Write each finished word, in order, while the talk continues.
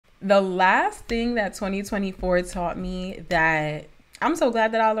The last thing that 2024 taught me that I'm so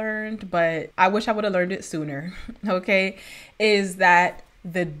glad that I learned, but I wish I would have learned it sooner, okay, is that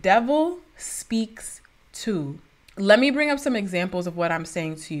the devil speaks too. Let me bring up some examples of what I'm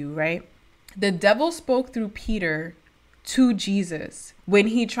saying to you, right? The devil spoke through Peter to Jesus when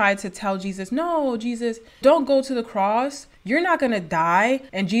he tried to tell Jesus, no, Jesus, don't go to the cross. You're not going to die.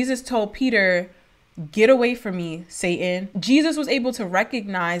 And Jesus told Peter, get away from me, Satan. Jesus was able to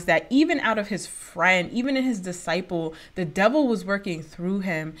recognize that even out of his friend, even in his disciple, the devil was working through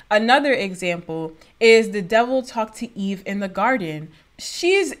him. Another example is the devil talked to Eve in the garden.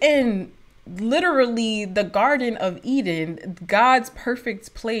 She's in literally the Garden of Eden, God's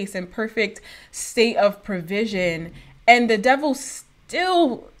perfect place and perfect state of provision. And the devil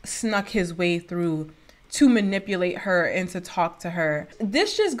still snuck his way through to manipulate her and to talk to her.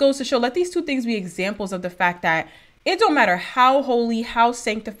 This just goes to show, let these two things be examples of the fact that it don't matter how holy, how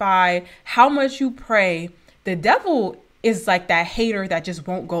sanctified, how much you pray, the devil is like that hater that just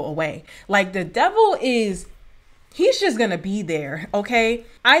won't go away. Like the devil is, he's just gonna be there, okay?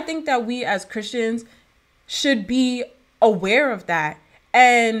 I think that we as Christians should be aware of that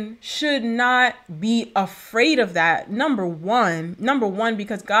and should not be afraid of that. Number one,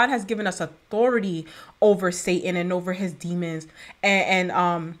 because God has given us authority over Satan and over his demons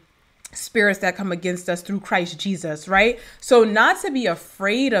and spirits that come against us through Christ Jesus, right? So not to be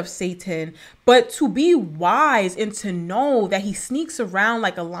afraid of Satan, but to be wise and to know that he sneaks around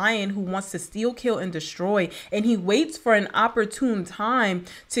like a lion who wants to steal, kill, and destroy. And he waits for an opportune time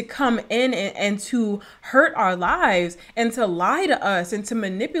to come in and to hurt our lives and to lie to us and to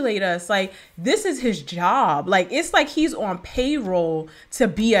manipulate us. Like, this is his job. Like, it's like he's on payroll to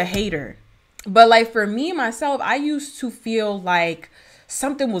be a hater. But like for me, myself, I used to feel like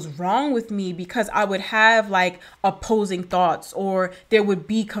something was wrong with me because I would have like opposing thoughts, or there would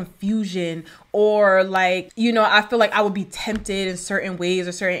be confusion, or like, you know, I feel like I would be tempted in certain ways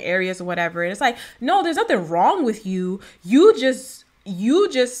or certain areas or whatever. And it's like, no, there's nothing wrong with you. You just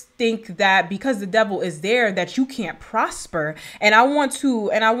think that because the devil is there that you can't prosper. And I want to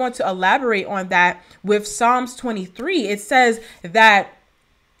elaborate on that with Psalms 23. It says that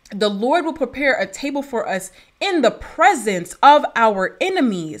the Lord will prepare a table for us in the presence of our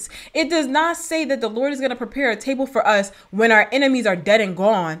enemies. It does not say that the Lord is going to prepare a table for us when our enemies are dead and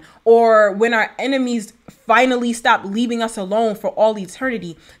gone, or when our enemies finally stop leaving us alone for all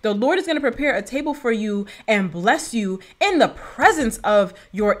eternity. The Lord is going to prepare a table for you and bless you in the presence of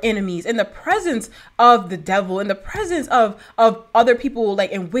your enemies, in the presence of the devil, in the presence of other people,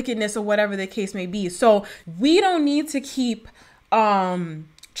 like in wickedness or whatever the case may be. So we don't need to keep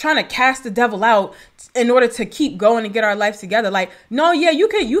trying to cast the devil out in order to keep going and get our lives together. Like, no, yeah, you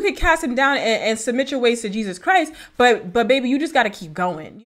could cast him down and submit your ways to Jesus Christ, but baby, you just got to keep going.